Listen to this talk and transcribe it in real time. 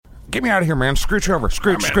Get me out of here, man. Scooch over.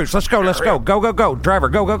 Scooch. Let's go. Go. Driver,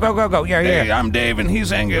 go. Yeah. Hey, I'm Dave and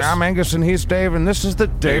he's Angus. I'm Angus and he's Dave, and this is the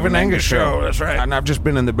Dave and Angus Show. That's right. And I've just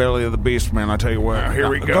been in the belly of the beast, man. I tell you what. Here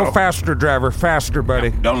we go. Go faster, driver. Faster,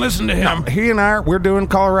 buddy. Don't listen to him. He and we're doing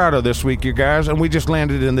Colorado this week, you guys, and we just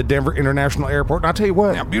landed in the Denver International Airport. And I'll tell you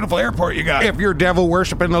what. Yeah, beautiful airport you got. If you're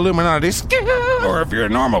devil-worshipping Illuminati, or if you're a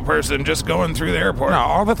normal person just going through the airport. No,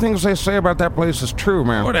 all the things they say about that place is true,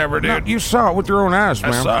 man. Whatever, dude. No, you saw it with your own eyes,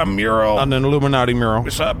 man. I saw a mural. An Illuminati mural.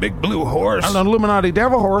 We saw a big blue horse. An Illuminati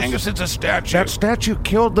devil horse. Angus, it's a statue. That statue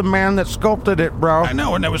killed the man that sculpted it, bro. I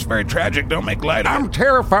know, and that was very tragic. Don't make light of it. I'm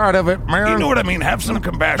terrified of it, man. You know what I mean? Have some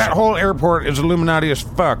compassion. That whole airport is Illuminati as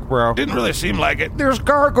fuck, bro. Didn't really seem like it. There's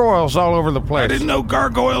gargoyles all over the place. I didn't know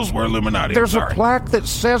gargoyles were Illuminati. There's a plaque that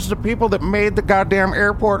says the people that made the goddamn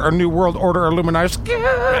airport are New World Order Illuminati.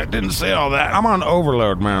 I didn't say all that. I'm on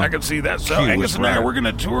overload, man. I can see that. So Angus and I, we're going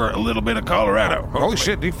to tour a little bit of Colorado. Holy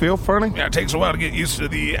shit, do you feel funny? Yeah, it takes a while to get used to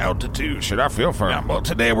the altitude. Shit, I feel funny. Yeah, well,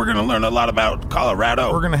 today we're going to learn a lot about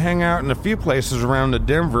Colorado. We're going to hang out in a few places around the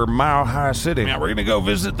Denver Mile High City. Yeah, we're going to go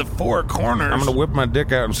visit the Four Corners. I'm going to whip my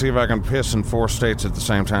dick out and see if I can piss in 4 states at the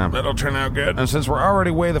same time. That'll turn out good. And since we're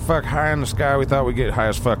already way the fuck high in the sky, we thought we'd get high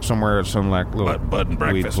as fuck somewhere at some like little bud and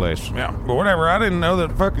weed breakfast place. Yeah. But whatever, I didn't know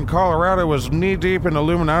that fucking Colorado was knee deep in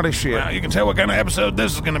Illuminati shit. Well, you can tell what kind of episode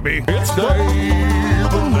this is going to be. It's Dave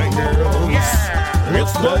and Angus. Yeah.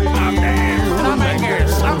 It's Dave I'm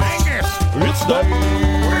Angus. It's Dave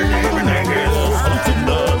and Angus. It's the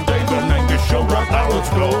Dave and Angus Show right now. Let's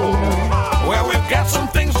go. Well, we've got some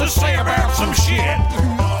things to say about some shit.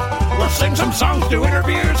 We'll sing some songs, do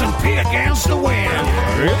interviews, and pee against the wind.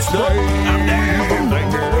 It's Dave I'm Dave. and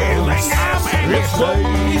Angus. I'm Angus. It's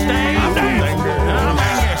Dave. He's Dave. I'm Dave. I'm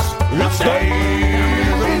Angus. It's Dave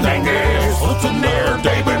and Angus. Listen there,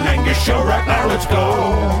 Dave and Angus Show right now. Let's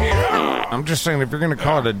go. I'm just saying, if you're going to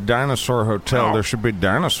call it a dinosaur hotel, there should be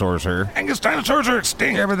dinosaurs here. Angus, dinosaurs are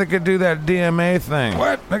extinct. Yeah, but they could do that DMA thing.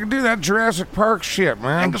 What? They could do that Jurassic Park shit,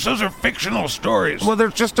 man. Angus, those are fictional stories. Well,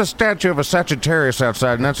 there's just a statue of a Sagittarius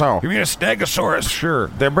outside, and that's all. You mean a Stegosaurus? Sure.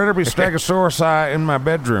 There better be Stegosaurus in my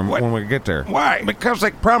bedroom when we get there. Why? Because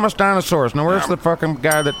they promised dinosaurs. Now, where's the fucking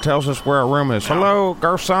guy that tells us where our room is? Hello,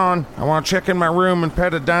 garçon. I want to check in my room and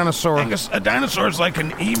pet a dinosaur. Angus, a dinosaur's like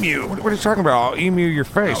an emu. What are you talking about? I'll emu your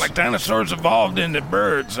face. Like dinosaurs evolved into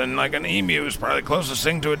birds, and like an emu is probably the closest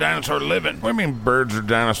thing to a dinosaur living. What do you mean birds are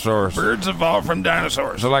dinosaurs? Birds evolved from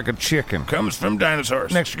dinosaurs. So like a chicken. Comes from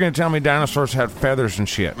dinosaurs. Next, you're going to tell me dinosaurs had feathers and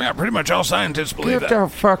shit. Yeah, pretty much all scientists believe Get that. the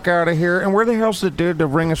fuck out of here. And where the hell's the dude to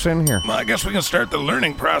bring us in here? Well, I guess we can start the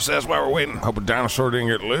learning process while we're waiting. Hope a dinosaur didn't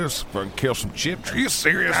get loose. If I can kill some chip. Are you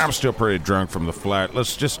serious? I'm still pretty drunk from the flight.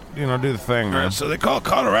 Let's just, do the thing, man. So they call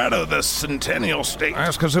Colorado the Centennial State.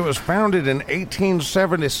 That's because it was founded in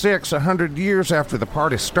 1876, 100 years after the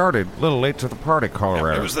party started. A little late to the party,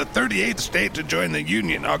 Colorado. It was the 38th state to join the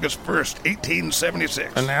Union, August 1st,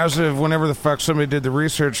 1876. And as of whenever the fuck somebody did the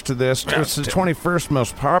research to this, it's the 21st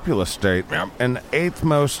most populous state and the 8th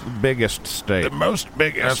most biggest state. The most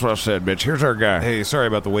biggest. That's what I said, bitch. Here's our guy. Hey, sorry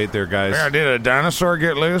about the wait there, guys. Yeah, did a dinosaur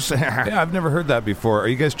get loose? Yeah, I've never heard that before. Are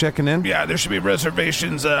you guys checking in? Yeah, there should be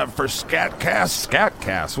reservations for SKATCAST.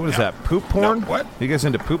 SKATCAST? What is that, poop porn? No, what? You guys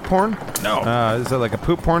into poop porn? No. Is that like a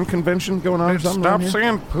poop porn convention going on or something? Stop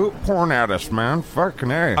saying poop porn at us, man.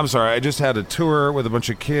 Fucking A. I'm sorry, I just had a tour with a bunch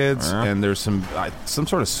of kids, and there's some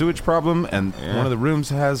sort of sewage problem, and one of the rooms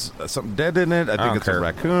has something dead in it. I think it's a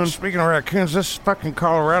raccoon. Speaking of raccoons, this fucking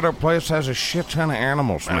Colorado place has a shit ton of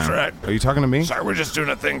animals, man. That's right. Are you talking to me? Sorry, we're just doing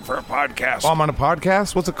a thing for a podcast. Oh, I'm on a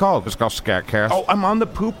podcast? What's it called? It's called SKATCAST. Oh, I'm on the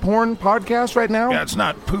poop porn podcast right now? Yeah, it's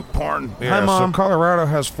not poop porn. Yeah, so Colorado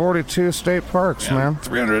has 42 state parks, man.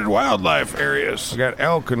 300 wildlife areas. We got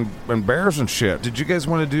elk and bears and shit. Did you guys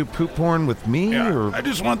want to do poop porn with me? Yeah, or? I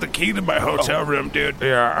just want the key to my hotel room, dude.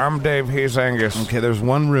 Yeah, I'm Dave, he's Angus. Okay, there's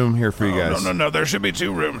one room here for you guys. No, there should be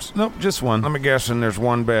 2 rooms. Nope, just one. I'm guessing there's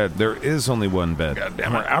one bed. There is only one bed. God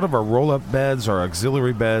damn it. We're out of our roll-up beds, our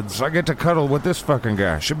auxiliary beds. So I get to cuddle with this fucking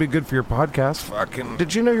guy. Should be good for your podcast. Fucking.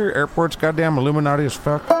 Did you know your airport's goddamn Illuminati as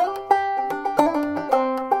fuck?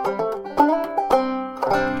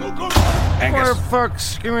 Why the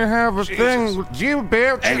fuck's gonna have a thing with you,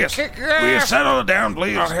 bitch? Angus, Kick your will you ass. settle it down,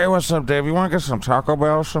 please? Oh, hey, what's up, Dave? You want to get some Taco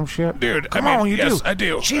Bell or some shit? Dude, Come on, you yes, do. I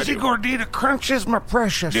do. Cheesy I do. gordita crunches, my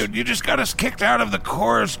precious. Dude, you just got us kicked out of the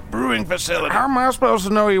Coors brewing facility. How am I supposed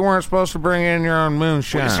to know you weren't supposed to bring in your own Well,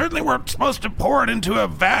 moonshine? you certainly weren't supposed to pour it into a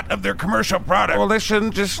vat of their commercial product. Well, they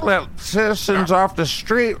shouldn't just let citizens off the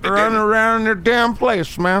street run around their damn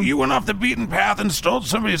place, man. You went off the beaten path and stole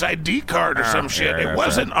somebody's ID card or some shit. yeah, It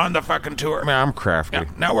wasn't on the fucking tour. Man, I'm crafty. Yeah,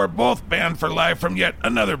 now we're both banned for life from yet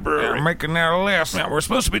another brewery. Yeah, making that a list. Yeah, we're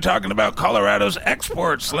supposed to be talking about Colorado's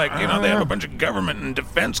exports. Like, they have a bunch of government and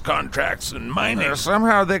defense contracts and mining.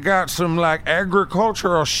 Somehow they got some, like,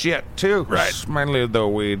 agricultural shit, too. Right. It's mainly the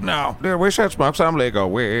weed. No. Dude, we should smoke some legal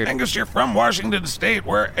weed. Angus, you're from Washington State,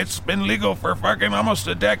 where it's been legal for fucking almost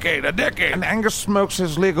a decade. And Angus smokes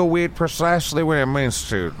his legal weed precisely when it means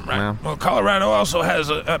to. Right. Man. Well, Colorado also has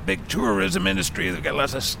a big tourism industry. They've got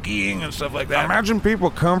lots of skiing and stuff like that. Imagine people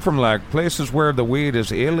come from, like, places where the weed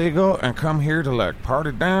is illegal and come here to, like,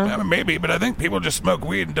 party down. Yeah, maybe, but I think people just smoke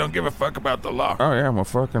weed and don't give a fuck about the law. Oh, yeah, well,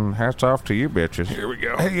 fucking hats off to you bitches. Here we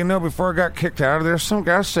go. Hey, before I got kicked out of there, some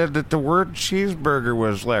guy said that the word cheeseburger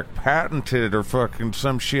was, like, patented or fucking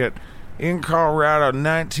some shit in Colorado,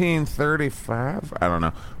 1935? I don't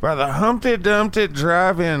know. By the Humpty Dumpty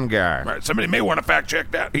drive-in guy. Right, somebody may want to fact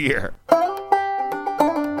check that. Yeah.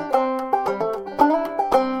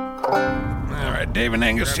 Dave and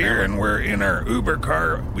Angus here, and we're in our Uber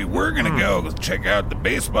car. We were going to go check out the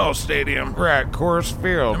baseball stadium. Right, Coors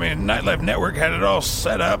Field. I mean, Nightlife Network had it all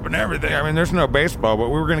set up and everything. Yeah, I mean, there's no baseball, but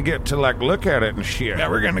we were going to get to, like, look at it and shit. Yeah,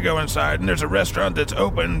 we're going to go inside, and there's a restaurant that's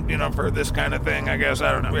open, for this kind of thing, I guess.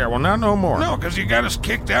 I don't know. Yeah, well, not no more. No, because you got us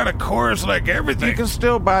kicked out of Coors like everything. You can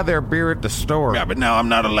still buy their beer at the store. Yeah, but now I'm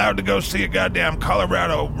not allowed to go see a goddamn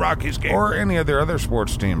Colorado Rockies game. Or any of their other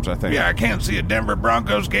sports teams, I think. Yeah, I can't see a Denver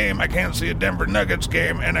Broncos game, I can't see a Denver Nuggets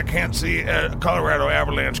game, and I can't see a Colorado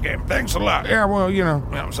Avalanche game. Thanks a lot. Yeah, well,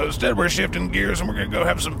 So instead we're shifting gears and we're going to go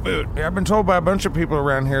have some food. Yeah, I've been told by a bunch of people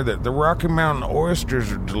around here that the Rocky Mountain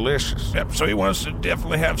oysters are delicious. Yep, so he wants to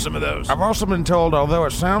definitely have some of those. I've also been told, although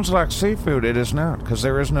it sounds like seafood, it is not, because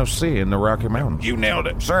there is no sea in the Rocky Mountains. You nailed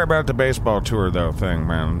it. Sorry about the baseball tour, though, thing,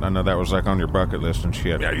 man. I know that was, like, on your bucket list and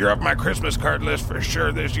shit. Yeah, you're off my Christmas card list for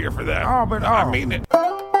sure this year for that. I mean it.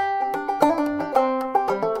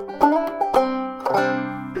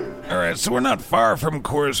 So we're not far from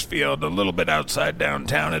Coors Field, a little bit outside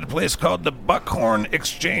downtown, at a place called the Buckhorn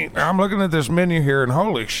Exchange. I'm looking at this menu here, and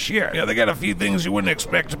holy shit. Yeah, they got a few things you wouldn't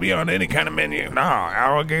expect to be on any kind of menu. No,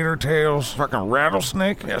 alligator tails, fucking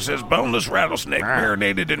rattlesnake. Yeah, it says boneless rattlesnake,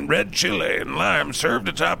 marinated in red chili and lime, served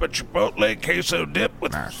atop a chipotle queso dip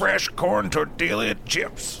with fresh corn tortilla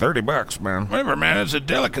chips. $30, man. Whatever, man, it's a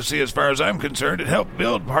delicacy as far as I'm concerned. It helped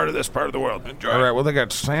build part of this part of the world. Enjoy. All right, well, they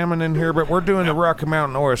got salmon in here, but we're doing the Rocky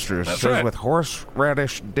Mountain oysters. That's right. With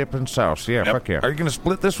horseradish dip and sauce. Yeah, fuck yeah. Are you going to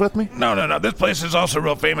split this with me? No. This place is also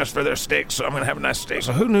real famous for their steaks, so I'm going to have a nice steak.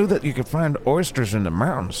 So who knew that you could find oysters in the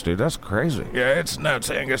mountains, dude? That's crazy. Yeah, it's nuts,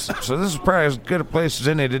 Angus. So this is probably as good a place as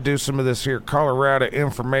any to do some of this here Colorado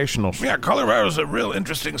informational shit. Yeah, Colorado's a real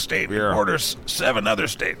interesting state. Yeah. It borders 7 other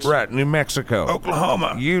states. Right, New Mexico,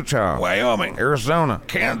 Oklahoma, Utah, Wyoming, Arizona,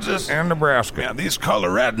 Kansas, and Nebraska. Yeah, these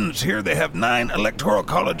Coloradans here, they have 9 electoral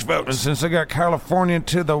college votes. And since they got California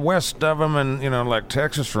to the west of them and, like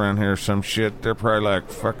Texas around here or some shit, they're probably like,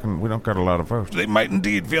 fucking, we don't got a lot of votes. They might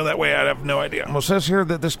indeed feel that way. I have no idea. Well, it says here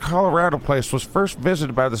that this Colorado place was first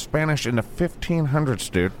visited by the Spanish in the 1500s,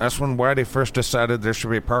 dude. That's when Whitey first decided there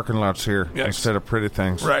should be parking lots here instead of pretty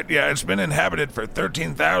things. Right, yeah, it's been inhabited for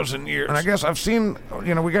 13,000 years. And I guess I've seen,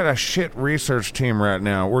 we got a shit research team right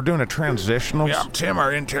now. We're doing a transitional. Yeah, Tim,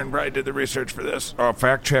 our intern, probably did the research for this. Oh,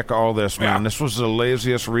 fact check all this, man. Yeah. This was the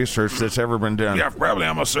laziest research that's ever been done. Yeah, probably,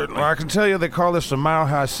 almost certainly. Well, I can tell you they call this a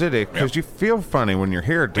mile-high city because you feel funny when you're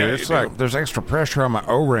here, dude. Yeah, it's like there's extra pressure on my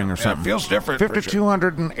O-ring or something. It feels different.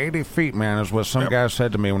 5,280 feet, man, is what some guy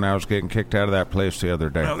said to me when I was getting kicked out of that place the other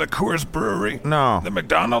day. No, the Coors Brewery? No. The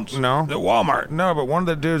McDonald's? No. The Walmart? No, but one of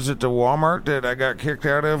the dudes at the Walmart that I got kicked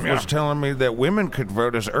out of was telling me that women could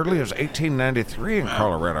vote as early as 1893 in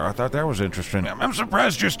Colorado. I thought that was interesting. Yeah, I'm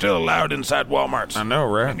surprised you're still allowed inside Walmarts. I know,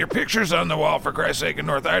 right? And your picture's on the wall, for Christ's sake, in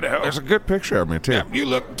North Idaho. There's a good picture of me, too. Yeah, you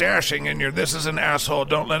look dashing in your "this is an asshole,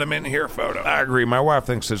 don't let him in here" photo. I agree. My wife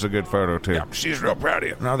thinks it's a good photo, too. Yeah, she's real proud of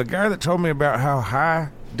you. Now, the guy that told me about how high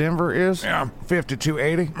Denver is?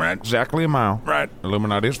 5280. Right. Exactly a mile. Right.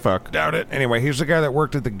 Illuminati as fuck. Doubt it. Anyway, he's the guy that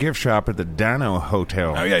worked at the gift shop at the Dino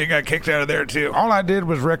Hotel. Oh, yeah, you got kicked out of there, too. All I did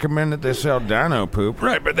was recommend that they sell dino poop.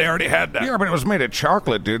 Right, but they already had that. Yeah, but it was made of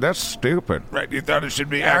chocolate, dude. That's stupid. Right, you thought it should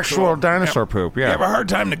be actual dinosaur poop, yeah. You have a hard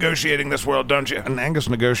time negotiating this world, don't you? And Angus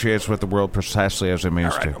negotiates with the world precisely as he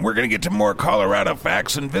means to. We're going to get to more Colorado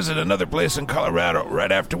facts and visit another place in Colorado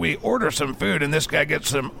right after we order some food, and this guy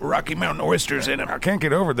gets some Rocky Mountain oysters in him. I can't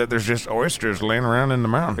get over that there's just oysters laying around in the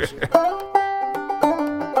mountains.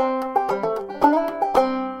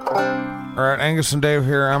 All All right, Angus and Dave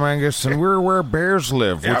here. I'm Angus, and we're where bears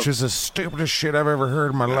live, which is the stupidest shit I've ever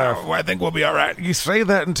heard in my life. Well, I think we'll be all right. You say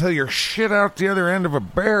that until you're shit out the other end of a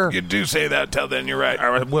bear. You do say that until then, you're right.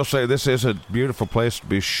 I will say this is a beautiful place to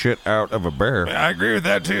be shit out of a bear. I agree with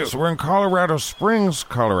that, too. So we're in Colorado Springs,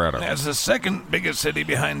 Colorado. That's the second biggest city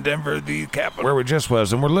behind Denver, the capital. Where we just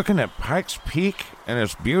was, and we're looking at Pikes Peak, and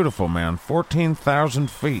it's beautiful, man. 14,000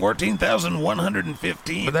 feet.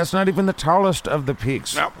 14,115. But that's not even the tallest of the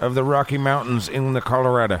peaks of the Rocky Mountains in the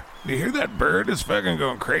Colorado. You hear that bird? It's fucking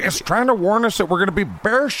going crazy. It's trying to warn us that we're going to be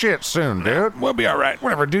bear shit soon, dude. We'll be all right.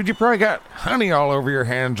 Whatever, dude. You probably got honey all over your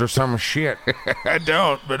hands or some shit. I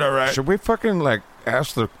don't, but all right. Should we fucking,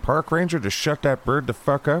 ask the park ranger to shut that bird the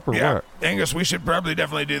fuck up or what? Angus, we should probably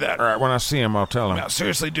definitely do that. All right, when I see him, I'll tell him. No,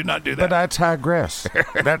 seriously, do not do that. But I digress.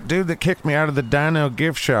 That dude that kicked me out of the Dino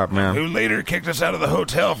gift shop, man. Who later kicked us out of the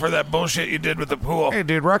hotel for that bullshit you did with the pool. Hey,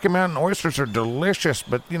 dude, Rocky Mountain oysters are delicious,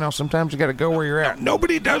 but, sometimes you got to go where you're at.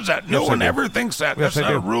 Nobody does that. No one ever thinks that. That's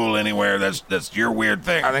not a rule anywhere. That's your weird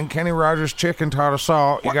thing. I think Kenny Rogers' chicken taught us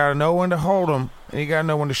all. You got to know when to hold them. And you gotta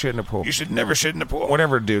know when to shit in the pool. You should never shit in the pool.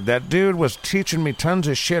 Whatever, dude. That dude was teaching me tons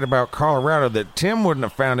of shit about Colorado that Tim wouldn't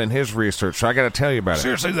have found in his research, so I gotta tell you about it.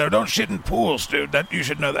 Seriously, though, don't shit in pools, dude. You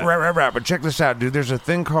should know that. Right. But check this out, dude. There's a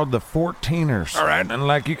thing called the 14ers. All right.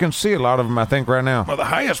 And, you can see a lot of them, I think, right now. Well, the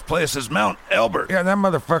highest place is Mount Elbert. Yeah, that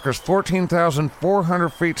motherfucker's 14,400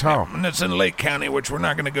 feet tall. Yeah, and it's in Lake County, which we're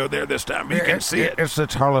not gonna go there this time, but you can see it. It's the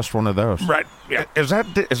tallest one of those. Right, yeah. Is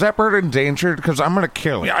that bird endangered? Because I'm gonna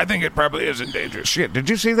kill it. Yeah, I think it probably is endangered. Shit, did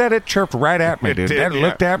you see that? It chirped right at me, dude. It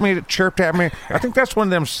looked at me, it chirped at me. I think that's one of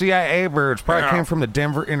them CIA birds. Probably came from the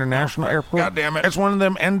Denver International Airport. God damn it. It's one of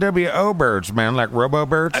them NWO birds, man, like robo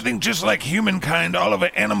birds. I think just like humankind, all of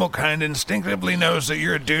it, animal kind instinctively knows that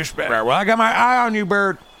you're a douchebag. Right, well, I got my eye on you,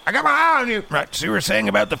 bird. I got my eye on you. Right, so you were saying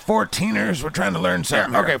about the 14ers. We're trying to learn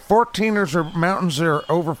something. Okay, 14ers are mountains that are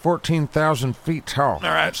over 14,000 feet tall. All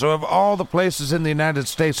right. So of all the places in the United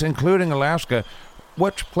States, including Alaska,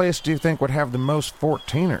 which place do you think would have the most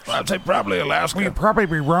 14ers? Well, I'd say probably Alaska. Well, you'd probably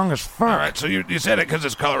be wrong as fuck. All right, so you said it because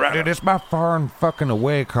it's Colorado. Dude, it's by far and fucking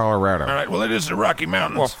away Colorado. All right, well, it is the Rocky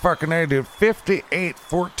Mountains. Well, fucking A, dude. 58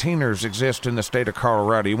 14ers exist in the state of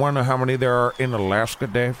Colorado. You want to know how many there are in Alaska,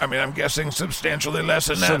 Dave? I mean, I'm guessing substantially less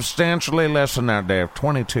than that. Substantially less than that, Dave.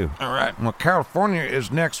 22. All right. Well, California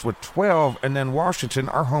is next with 12, and then Washington,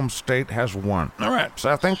 our home state, has 1. All right. So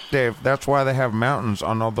I think, Dave, that's why they have mountains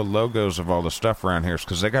on all the logos of all the stuff around here,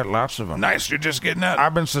 because they got lots of them. Nice, you're just getting that.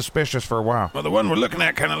 I've been suspicious for a while. Well, the one we're looking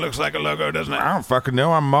at kind of looks like a logo, doesn't it? I don't fucking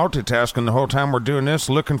know. I'm multitasking the whole time we're doing this,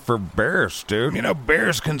 looking for bears, dude. You know,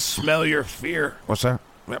 bears can smell your fear. What's that?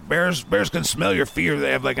 Bears can smell your fear.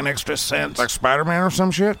 They have an extra sense. Like Spider-Man or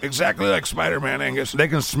some shit? Exactly like Spider-Man, Angus. They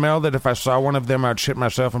can smell that if I saw one of them, I'd shit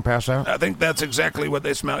myself and pass out? I think that's exactly what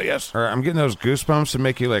they smell, yes. All right, I'm getting those goosebumps that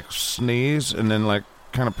make you, sneeze and then,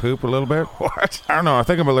 kind of poop a little bit. What? I don't know. I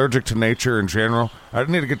think I'm allergic to nature in general. I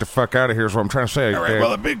need to get the fuck out of here is what I'm trying to say. All right,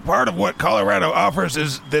 well, a big part of what Colorado offers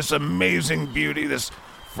is this amazing beauty, this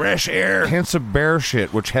fresh air. Hints of bear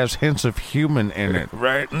shit, which has hints of human in it.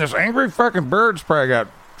 Right. And this angry fucking bird's probably got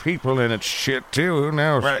people in its shit, too. Who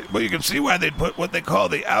knows? Right. Well, you can see why they'd put what they call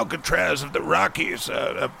the Alcatraz of the Rockies,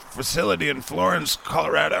 a facility in Florence,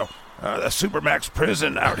 Colorado. The Supermax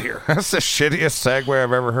prison out here. That's the shittiest segue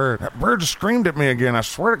I've ever heard. That bird screamed at me again. I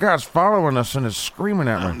swear to God, it's following us and is screaming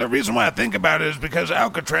at me. The reason why I think about it is because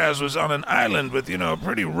Alcatraz was on an island with,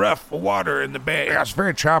 pretty rough water in the bay. Yeah, it's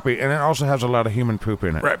very choppy, and it also has a lot of human poop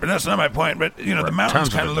in it. Right, but that's not my point. But, the mountains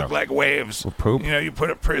kind of look like waves. With poop? You put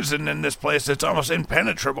a prison in this place that's almost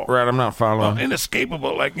impenetrable. Right, I'm not following. Well,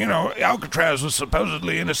 inescapable. Alcatraz was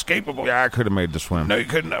supposedly inescapable. Yeah, I could have made the swim. No, you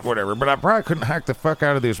couldn't have. Whatever, but I probably couldn't hack the fuck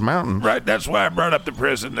out of these mountains. Right, that's why I brought up the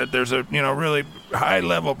prison, that there's a, really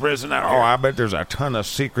high-level prison out here. Oh, I bet there's a ton of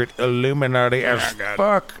secret Illuminati as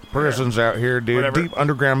fuck prisons out here, dude. Whatever. Deep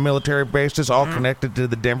underground military bases, all connected to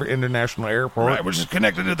the Denver International Airport. Right, which is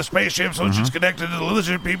connected to the spaceships, which is connected to the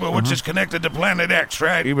lizard people, which is connected to Planet X,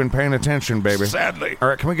 right? You've been paying attention, baby. Sadly. All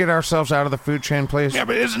right, can we get ourselves out of the food chain, please? Yeah,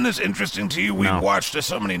 but isn't this interesting to you? We've watched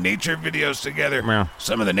so many nature videos together. Yeah.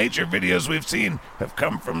 Some of the nature videos we've seen have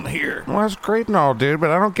come from here. Well, that's great and all, dude,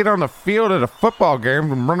 but I don't get on the field at a football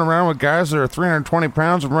game and run around with guys that are 320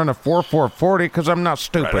 pounds and run a 4.40 because I'm not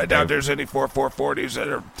stupid. Right, I doubt there's any 4.40s that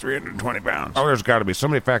are 320 pounds. Oh, there's got to be.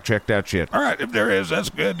 Somebody fact-check that shit. All right, if there is,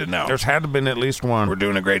 that's good to know. There's had to have been at least one. We're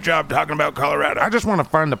doing a great job talking about Colorado. I just want to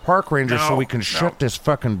find the park ranger so we can shut this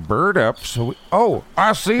fucking bird up. Oh,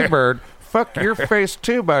 I see bird. fuck your face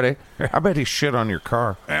too, buddy. I bet he shit on your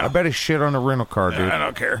car. Yeah. I bet he shit on a rental car, dude. I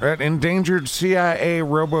don't care. That endangered CIA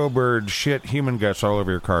robo-bird shit human guts all over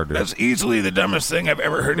your car, dude. That's easily the dumbest thing I've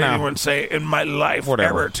ever heard anyone say in my life.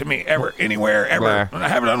 Whatever. Ever, to me, ever, anywhere, ever. Blah. And I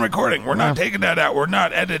have it on recording. We're not taking that out. We're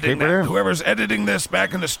not editing Keep it that. in. Whoever's editing this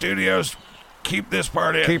back in the studios, keep this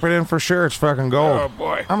part in. Keep it in for sure. It's fucking gold. Oh,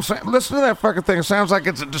 boy. I'm saying, listen to that fucking thing. It sounds like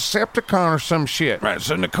it's a Decepticon or some shit. Right,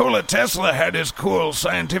 so Nikola Tesla had his cool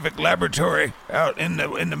scientific laboratory out in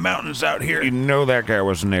the mountains out here. You know that guy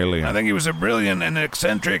was an alien. I think he was a brilliant and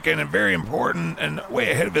eccentric and a very important and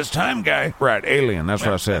way ahead of his time guy. Right, alien. That's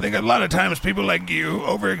what I I said. think a lot of times people like you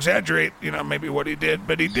over-exaggerate, maybe what he did,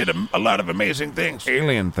 but he did a lot of amazing things.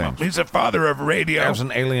 Alien things. He's a father of radio. As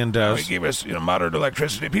an alien does. He gave us, modern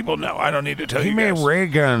electricity. People know. I don't need to tell He you made guys. ray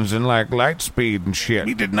guns and like light speed and shit.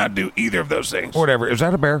 He did not do either of those things. Whatever. Is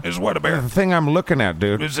that a bear? Is what a bear? The thing I'm looking at,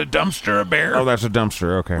 dude. Is a dumpster a bear? Oh, that's a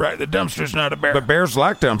dumpster. Okay. Right, the dumpster's not a bear. But bears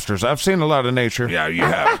like dumpsters. I've seen a lot of nature. Yeah, you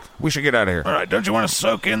have. We should get out of here. All right, don't you want to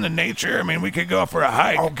soak in the nature? I mean, we could go for a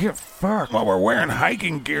hike. Oh, get fucked. Well, we're wearing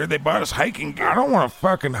hiking gear. They bought us hiking gear. I don't want to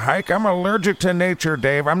fucking hike. I'm allergic to nature,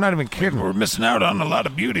 Dave. I'm not even kidding. We're missing out on a lot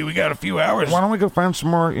of beauty. We got a few hours. Why don't we go find some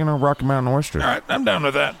more, Rocky Mountain oysters? All right, I'm down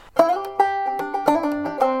with that.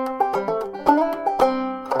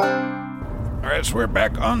 All right, so we're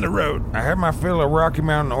back on the road. I had my fill of Rocky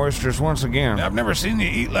Mountain oysters once again. I've never seen you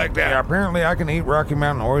eat like that. Yeah, apparently I can eat Rocky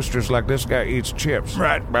Mountain oysters like this guy eats chips.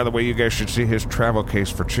 Right. By the way, you guys should see his travel case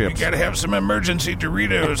for You chips. gotta have some emergency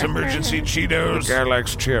Doritos, emergency Cheetos. Guy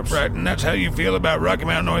likes chips. Right, and that's how you feel about Rocky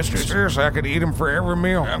Mountain oysters. Seriously, I could eat them for every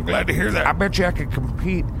meal. I'm glad to hear that. I bet you I could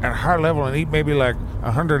compete at a high level and eat maybe like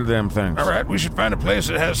 100 of them things. All right, we should find a place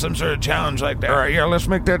that has some sort of challenge like that. All right, yeah, let's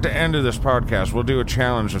make that the end of this podcast. We'll do a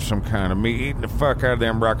challenge of some kind of me eating the fuck out of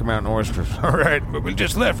them Rocky Mountain oysters. All right, but we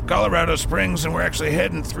just left Colorado Springs and we're actually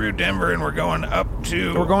heading through Denver and we're going up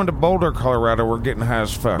to... We're going to Boulder, Colorado. We're getting high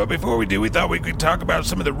as fuck. But before we do, we thought we could talk about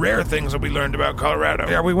some of the rare things that we learned about Colorado.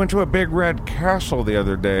 Yeah, we went to a big red castle the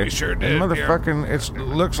other day. We sure did, And motherfucking, it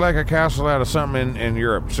looks like a castle out of something in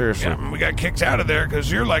Europe, seriously. Yeah, and we got kicked out of there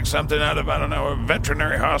because you're like something out of, I don't know, a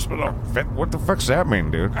veterinary hospital. What the fuck's that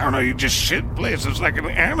mean, dude? I don't know, you just shit places like an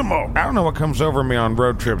animal. I don't know what comes over me on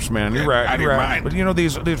road trips, man. You're right. Out of You're your right. mind. But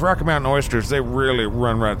these Rocky Mountain oysters, they really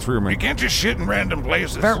run right through me. You can't just shit in random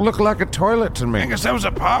places. That looked like a toilet to me. Angus, that was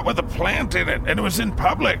a pot with a plant in it, and it was in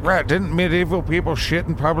public. Right, didn't medieval people shit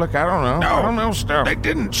in public? I don't know. No. I don't know stuff. They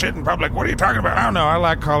didn't shit in public. What are you talking about? I don't know. I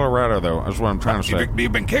like Colorado, though, is what I'm trying to say.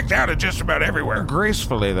 You've been kicked out of just about everywhere.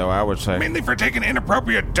 Gracefully, though, I would say. Mainly for taking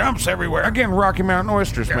inappropriate dumps everywhere. Again, Rocky Mountain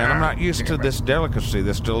oysters, man. I'm not used to this delicacy,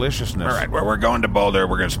 this deliciousness. All right, well, we're going to Boulder.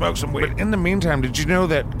 We're going to smoke some weed. But in the meantime, did you know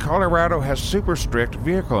that Colorado has super strict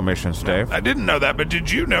vehicle emissions, Dave? I didn't know that, but did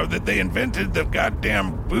you know that they invented the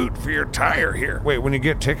goddamn boot for your tire here? Wait, when you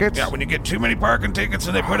get tickets? Yeah, when you get too many parking tickets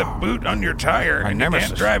and they put a boot on your tire and you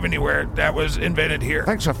can't drive anywhere, that was invented here.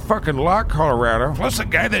 Thanks a fucking lot, Colorado. Plus, the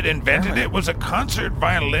guy that invented it was a concert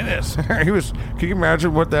violinist. He was. Can you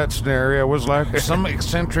imagine what that scenario was like? Some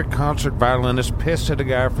eccentric concert violinist pissed at a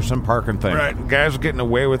guy for some parking thing. Right. The guy's getting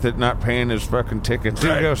away with it, not paying his fucking tickets.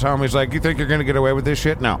 Dude Right. goes home. He's like, "You think you're gonna get away with this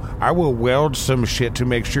shit? No, I will weld some shit to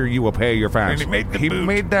make sure you will pay your fines." And he made the He boot.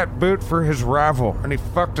 made that boot for his rival, and he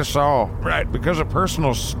fucked us all. Right. Because of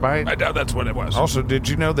personal spite. I doubt that's what it was. Also, did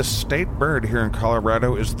you know the state bird here in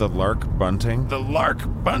Colorado is the lark bunting? The lark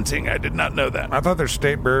bunting, I did not know that. I thought their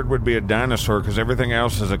state bird would be a dinosaur because everything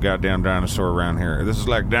else is a goddamn dinosaur around here. This is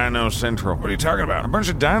like Dino Central. What are you talking about? A bunch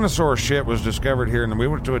of dinosaur shit was discovered here, and then we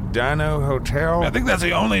went to a dino hotel. I think that's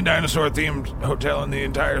the only dinosaur-themed hotel in the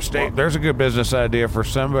entire state. Well, there's a good business idea for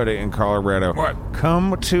somebody in Colorado. What?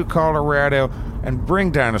 Come to Colorado and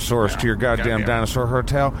bring dinosaurs to your goddamn goddamn. dinosaur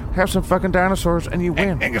hotel. Have some fucking dinosaurs, and you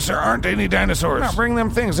win. Angus, there aren't any dinosaurs. No, bring them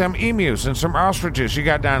things, them emus and some ostriches. You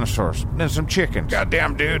got dinosaurs. Then some chickens.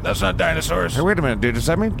 Goddamn, dude, that's not dinosaurs. Hey, wait a minute, dude. Does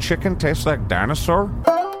that mean chicken tastes like dinosaur?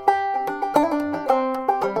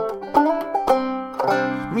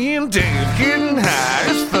 Me and Dave getting high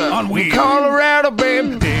as fuck On weed. Colorado,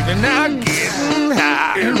 baby. Dave and I getting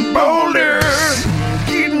high in Boulder.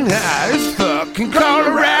 Getting high as fuck in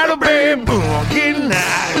Colorado, baby. Boom, getting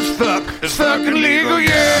high as fuck. It's fucking legal,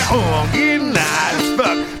 yeah. Oh, I'm getting high as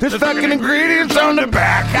fuck. There's fucking ingredients on the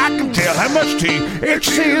back. I can tell how much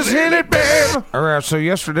THC is in it, babe. All right, so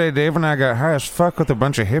yesterday, Dave and I got high as fuck with a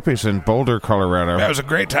bunch of hippies in Boulder, Colorado. That was a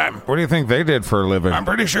great time. What do you think they did for a living? I'm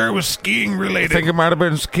pretty sure it was skiing related. Think it might have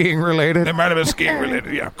been skiing related. It might have been skiing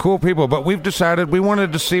related, yeah. Cool people, but we've decided we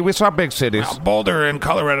wanted to see. We saw big cities. Now, Boulder and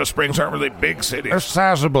Colorado Springs aren't really big cities. They're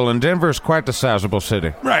sizable, and Denver's quite the sizable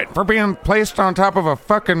city. Right. For being placed on top of a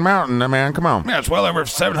fucking mountain, I man. Come on. Yeah, it's well over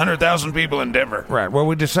 700,000 people in Denver. Right. Well,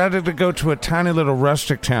 we decided to go to a tiny little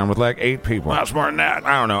rustic town with like 8 people. Well, it's more than that.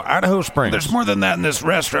 I don't know. Idaho Springs. There's more than that in this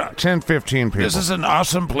restaurant. 10, 15 people. This is an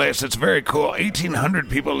awesome place. It's very cool. 1,800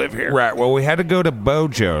 people live here. Right. Well, we had to go to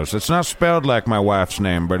Bojo's. It's not spelled like my wife's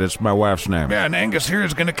name, but it's my wife's name. Yeah, and Angus here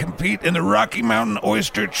is going to compete in the Rocky Mountain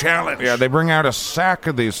Oyster Challenge. Yeah, they bring out a sack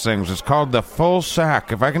of these things. It's called the full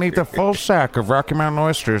sack. If I can eat the full sack of Rocky Mountain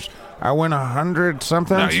oysters, I win 100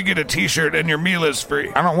 something. No, you get a t-shirt and your meal is free.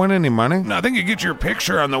 I don't win any money. No, I think you get your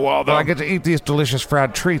picture on the wall, though. Well, I get to eat these delicious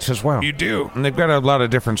fried treats as well. You do. And they've got a lot of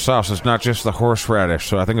different sauces, not just the horseradish,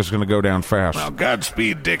 so I think it's going to go down fast. Well,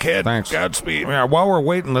 Godspeed, dickhead. Thanks. Godspeed. Yeah, while we're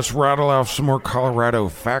waiting, let's rattle off some more Colorado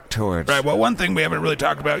factoids. Right, well, one thing we haven't really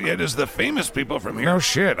talked about yet is the famous people from here. No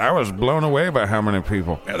shit, I was blown away by how many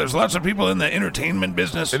people. Yeah, there's lots of people in the entertainment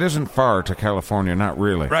business. It isn't far to California, not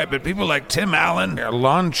really. Right, but people like Tim Allen. Yeah,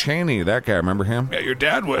 Lon Chaney, that guy, remember him? Yeah, your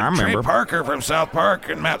dad would. I remember. Trey Parker from South Park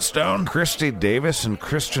and Matt Stone. Christy Davis and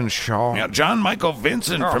Kristen Shaw. Yeah, John Michael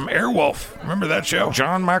Vincent from Airwolf. Remember that show?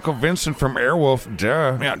 John Michael Vincent from Airwolf,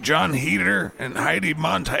 duh. Yeah, John Heater and Heidi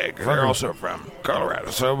Montag. They're also from Colorado.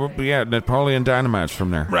 So, yeah, Napoleon Dynamite's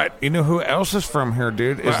from there. Right. You know who else is from here,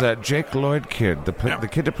 dude? Is that Jake Lloyd kid, the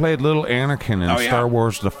kid that played little Anakin in Star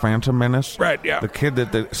Wars The Phantom Menace. Right, yeah. The kid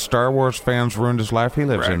that the Star Wars fans ruined his life. He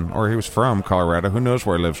lives in, or he was from Colorado. Who knows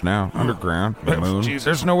where he lives now? Underground, the moon. Jesus.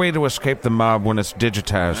 There's no way to escape the mob when it's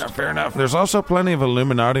digitized. Yeah, fair enough. There's also plenty of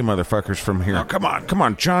Illuminati motherfuckers from here. Oh, come on. Come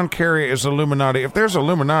on, John Kerry is Illuminati. If there's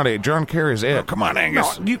Illuminati, John Kerry's it. Oh, come on,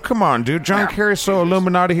 Angus. No, you come on, dude. John Kerry's so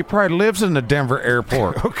Illuminati, he probably lives in the Denver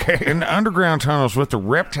airport. Okay. In the underground tunnels with the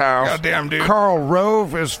reptiles. Goddamn, dude. Karl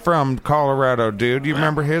Rove is from Colorado, dude. You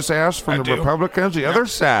remember his ass from the Republicans? The other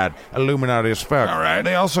side, Illuminati as fuck. All right.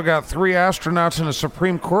 They also got 3 astronauts and a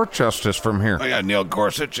Supreme Court justice from here. Oh, yeah, Neil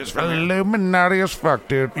Gorsuch is from here. Illuminati as fuck,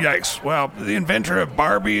 dude. Yikes. Well, the inventor of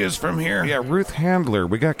Barbie is from here. Yeah, Ruth Handler.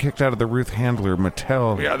 We got kicked out of the Ruth Handler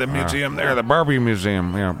Mattel. Yeah, the museum there. Yeah, the Barbie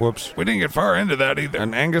museum. Yeah, whoops. We didn't get far into that either.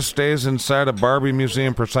 And Angus stays inside a Barbie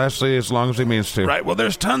museum precisely as long as he means to. Right, well,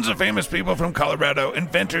 there's tons of famous people from Colorado.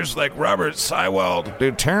 Inventors like Robert Sywald.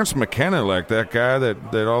 Dude, Terrence McKenna, like that guy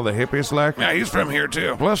that all the hippies like. Yeah, he's from here,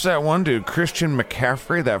 too. Plus that one dude, Christian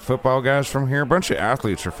McCaffrey, that football guy's from here. A bunch of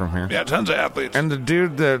athletes are from here. Yeah, tons of athletes. And the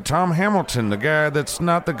dude, Tom Hamilton, the guy that's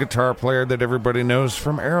not the guitar player that everybody knows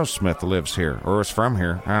from Aerosmith, lives here. Or is from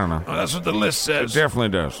here. I don't know. Well, that's what the list says. It definitely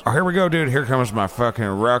does. Oh, here we go, dude. Here comes my fucking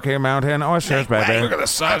Rocky Mountain oysters, baby. Look at the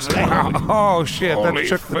size of that. Oh, shit. Holy That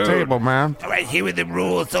shook food. the table, man. All right, here are the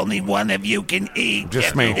rules. Only one of you can eat.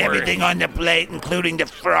 Just You me. Eat everything on the plate, including the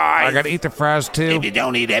fries. I gotta eat the fries, too. If you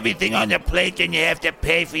don't eat everything on the plate, then you have to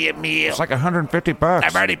pay for your meal. It's like $150.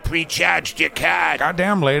 I've already pre-charged your card.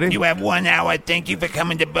 Goddamn, lady. You have 1 hour. Thank you for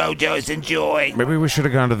coming to Bojo's. Enjoy. Maybe we should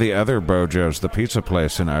have gone to the other Bojo's, the pizza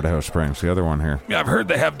place in Idaho Springs, the other one here. Yeah, I've heard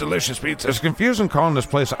they have delicious pizza. It's confusing calling this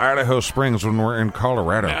place Idaho Springs when we're in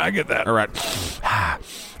Colorado. Yeah, I get that. All right.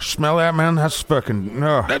 Smell that, man? That's fucking...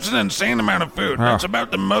 That's an insane amount of food. That's about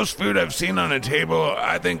the most food I've seen on a table,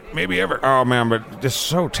 I think, maybe ever. Oh, man, but it's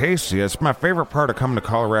so tasty. It's my favorite part of coming to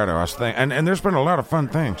Colorado, I was thinking. And there's been a lot of fun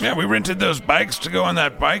things. Yeah, we rented those bikes to go on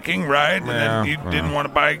that biking ride, and then you didn't want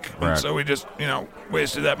to bike, and so we just,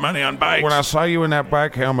 wasted that money on bikes. When I saw you in that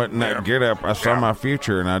bike helmet and that get-up, I saw my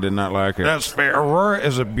future, and I did not like it. That's fair. Aurora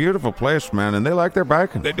is a beautiful place, man, and they like their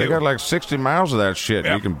biking. They do. They got like 60 miles of that shit.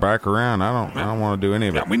 Yeah. You can bike around. I don't want to do any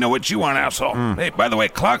of it. Yeah, we know what you want, asshole. Hey, by the way,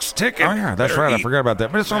 clock's ticking. Oh, yeah, that's Better right. I eat. forgot about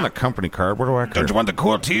that. But it's on the company card. What do I care? Don't you want the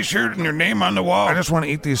cool T-shirt and your name on the wall? I just want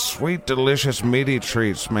to eat these sweet, delicious, meaty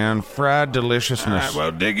treats, man. Fried deliciousness. All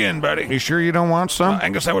right, well, dig in, buddy. You sure you don't want some?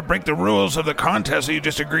 Angus, I would break the rules of the contest that you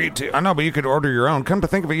just agreed to. I know, but you could order your own. Come to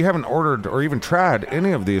think of it, you haven't ordered or even tried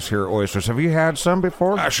any of these here oysters. Have you had some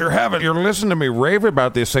before? I sure haven't. You're listening to me rave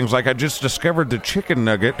about these things like I just discovered the chicken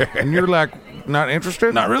nugget, and you're like, not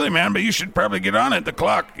interested? Not really, man, but you should probably get on it. The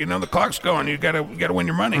clock, the clock's going. You gotta win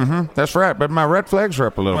your money. Mm-hmm. That's right, but my red flags are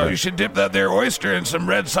up a little Well, bit. you should dip that there oyster in some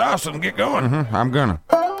red sauce and get going. Mm-hmm. I'm gonna.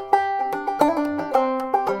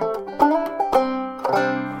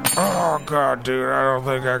 Oh, God, dude, I don't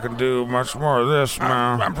think I can do much more of this,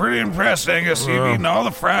 man. I'm pretty impressed, Angus. You've eaten all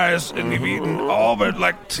the fries, and you've eaten all but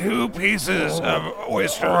like 2 pieces of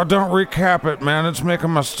oyster. Oh, don't recap it, man. It's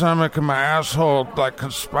making my stomach and my asshole, like,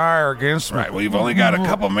 conspire against me. Right, well, you've only got a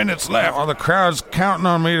couple minutes left. Oh, the crowd's counting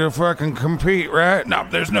on me to fucking compete, right? No,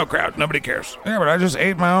 there's no crowd. Nobody cares. Yeah, but I just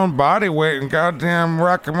ate my own body weight in goddamn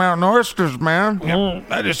Rocky Mountain oysters, man.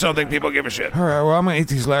 Yep. I just don't think people give a shit. All right, well, I'm gonna eat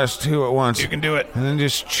these last 2 at once. You can do it. And then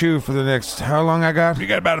just chew for the next next, how long I got? You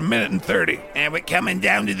got about 1:30. And we're coming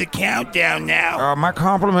down to the countdown now. My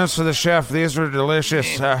compliments to the chef. These are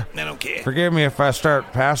delicious. I don't care. Forgive me if I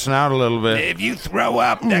start passing out a little bit. If you throw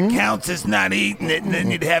up, that counts as not eating it, and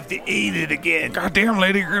then you'd have to eat it again. Goddamn,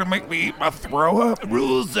 lady, you're gonna make me eat my throw up?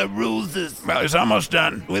 Rules are rules. Well, it's almost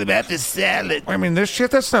done. What about the salad? I mean, this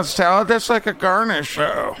shit, that's not salad. That's like a garnish.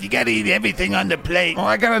 Uh-oh. You gotta eat everything on the plate. Well,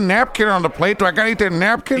 I got a napkin on the plate. Do I gotta eat that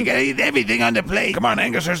napkin? You gotta eat everything on the plate. Come on,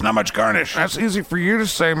 Angus, there's not much garnish. That's easy for you to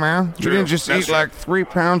say, man. True. You didn't just That's eat true. like 3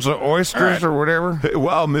 pounds of oysters All right. or whatever. Hey,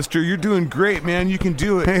 wow, mister, you're doing great, man. You can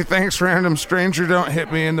do it. Hey, thanks, random stranger. Don't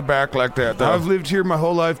hit me in the back like that, though. I've lived here my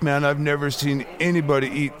whole life, man. I've never seen anybody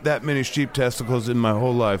eat that many sheep testicles in my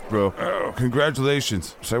whole life, bro. Oh.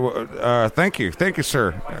 Congratulations. So, thank you,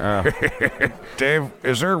 sir. Dave,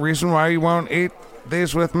 is there a reason why you won't eat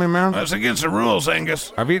these with me, man? That's against the rules,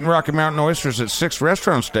 Angus. I've eaten Rocky Mountain oysters at 6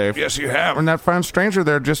 restaurants, Dave. Yes, you have. And that fine stranger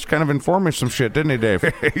there just kind of informed me some shit, didn't he,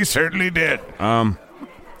 Dave? He certainly did.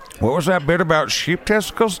 What was that bit about sheep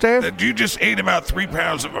testicles, Dave? That you just ate about 3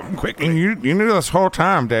 pounds of them quickly. And you knew this whole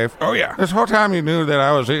time, Dave. Oh, yeah. This whole time you knew that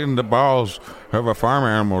I was eating the balls of a farm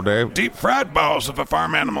animal, Dave. Deep fried balls of a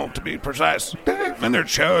farm animal, to be precise. And they're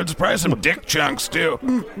chodes, probably some dick chunks, too.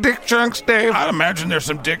 Dick chunks, Dave. I'd imagine there's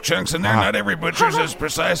some dick chunks in there. Not every butcher's as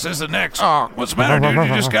precise as the next. Oh. What's the matter, dude?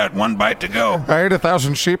 You just got one bite to go. I ate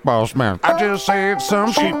 1,000 sheep balls, man. I just ate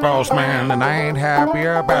some sheep balls, man, and I ain't happy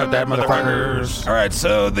about that, motherfuckers. All right,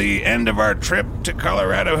 so the end of our trip to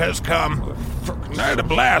Colorado has come. I had a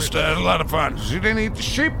blast. I had a lot of fun. You didn't eat the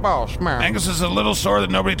sheep balls, man. Angus is a little sore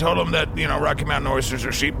that nobody told him that, Rocky Mountain oysters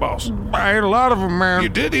are sheep balls. I ate a lot of them, man. You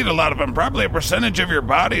did eat a lot of them. Probably a percentage of your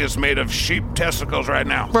body is made of sheep testicles right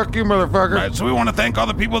now. Fuck you, motherfucker. Right, so we want to thank all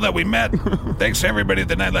the people that we met. Thanks to everybody at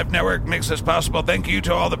the Nightlife Network makes this possible. Thank you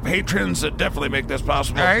to all the patrons that definitely make this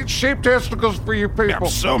possible. I ate sheep testicles for you people. Yeah,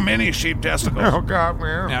 so many sheep testicles. Oh, God,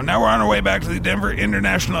 man. Now we're on our way back to the Denver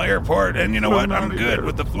International Airport, and you know what? I'm good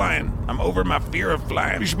with the flying. I'm over my fear of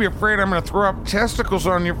flying. You should be afraid I'm going to throw up testicles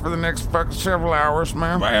on you for the next fucking several hours,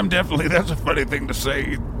 man. I am definitely, that's a funny thing to say.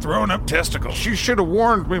 You're throwing up testicles. You should have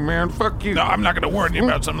warned me, man. Fuck you. No, I'm not going to warn you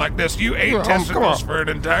about something like this. You ate Come testicles on. for an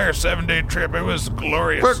entire 7-day trip. It was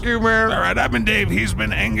glorious. Fuck you, man. All right, I've been Dave. He's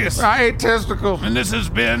been Angus. I ate testicles. And this has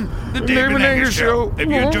been the Dave and Angus Show. If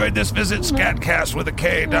you Mhm. enjoyed this, visit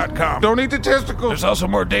SKATCAST.com. Don't eat the testicles. There's also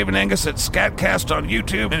more Dave and Angus at SKATCAST on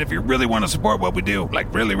YouTube. And if you really want to support what we do, like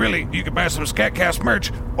really, you can buy some SKATCAST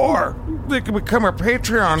merch, or They can become a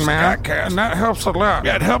Patreon, man. SKATCAST. And that helps a lot.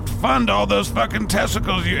 yeah, it helped fund all those fucking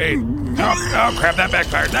testicles you ate. Oh, crap, that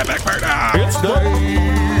backfired. Ah. It's Dave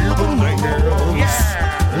and Angus.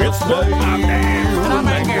 Yeah. It's Dave I'm Dave. I'm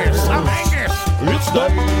Angus. I'm Angus. It's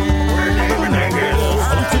Dave. We're Dave and Angus.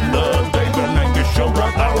 It's the Dave and Angus Show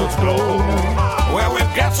right now. Let's go. Well,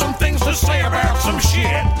 we've got some things to say about some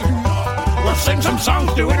shit. We'll sing some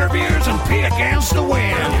songs, do interviews, and pee against the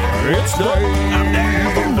wind. It's Dave I'm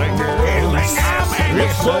Dave. and Angus. I'm Angus.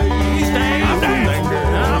 It's Dave I'm and Dave. Angus.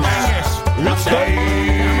 I'm Angus. It's Dave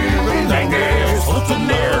and Angus. Listen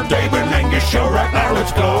there, Dave and Angus Show right now.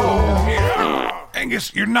 Let's go.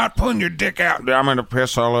 Angus, you're not pulling your dick out. I'm going to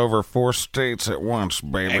piss all over 4 states at once,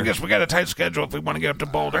 baby. Angus, we got a tight schedule if we want to get up to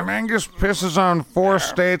Boulder. And Angus pisses on 4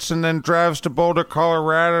 states and then drives to Boulder,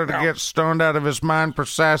 Colorado to get stoned out of his mind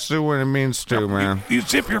precisely when he means to, man. You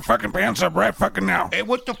zip your fucking pants up right fucking now. Hey,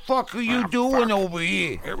 what the fuck are you doing over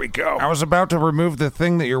here? Here we go. I was about to remove the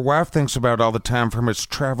thing that your wife thinks about all the time from its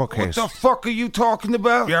travel case. What the fuck are you talking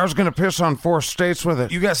about? Yeah, I was going to piss on 4 states with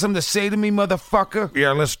it. You got something to say to me, motherfucker?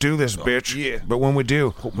 Yeah, let's do this, bitch. yeah. But when we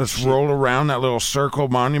do, let's roll around that little circle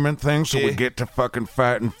monument thing so we get to fucking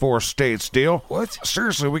fight in 4 states. Deal? What?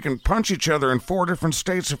 Seriously, we can punch each other in 4 different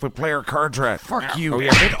states if we play our cards right. Fuck you. Oh,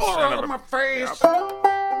 yeah. Oh, my face.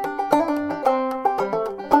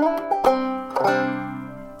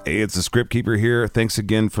 Hey, it's the Script Keeper here. Thanks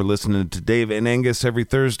again for listening to Dave and Angus every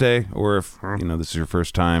Thursday, or if, this is your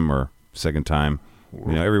first time or second time,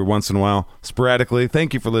 every once in a while, sporadically.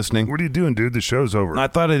 Thank you for listening. What are you doing, dude? The show's over. I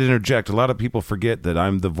thought I'd interject. A lot of people forget that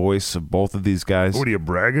I'm the voice of both of these guys. What are you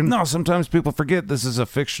bragging? No, sometimes people forget this is a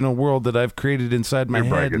fictional world that I've created inside my You're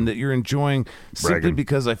head bragging. and that you're enjoying simply Bragging.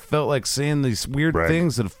 because I felt like saying these weird Brag.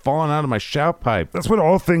 things that have fallen out of my shout pipe. That's what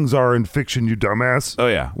all things are in fiction, you dumbass. Oh,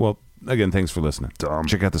 yeah. Well, again, thanks for listening. Dumb.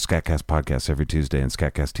 Check out the SKATCAST podcast every Tuesday and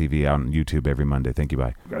SKATCAST TV out on YouTube every Monday. Thank you.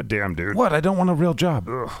 Bye. God damn, dude. What? I don't want a real job.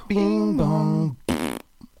 Ugh. Bing bong.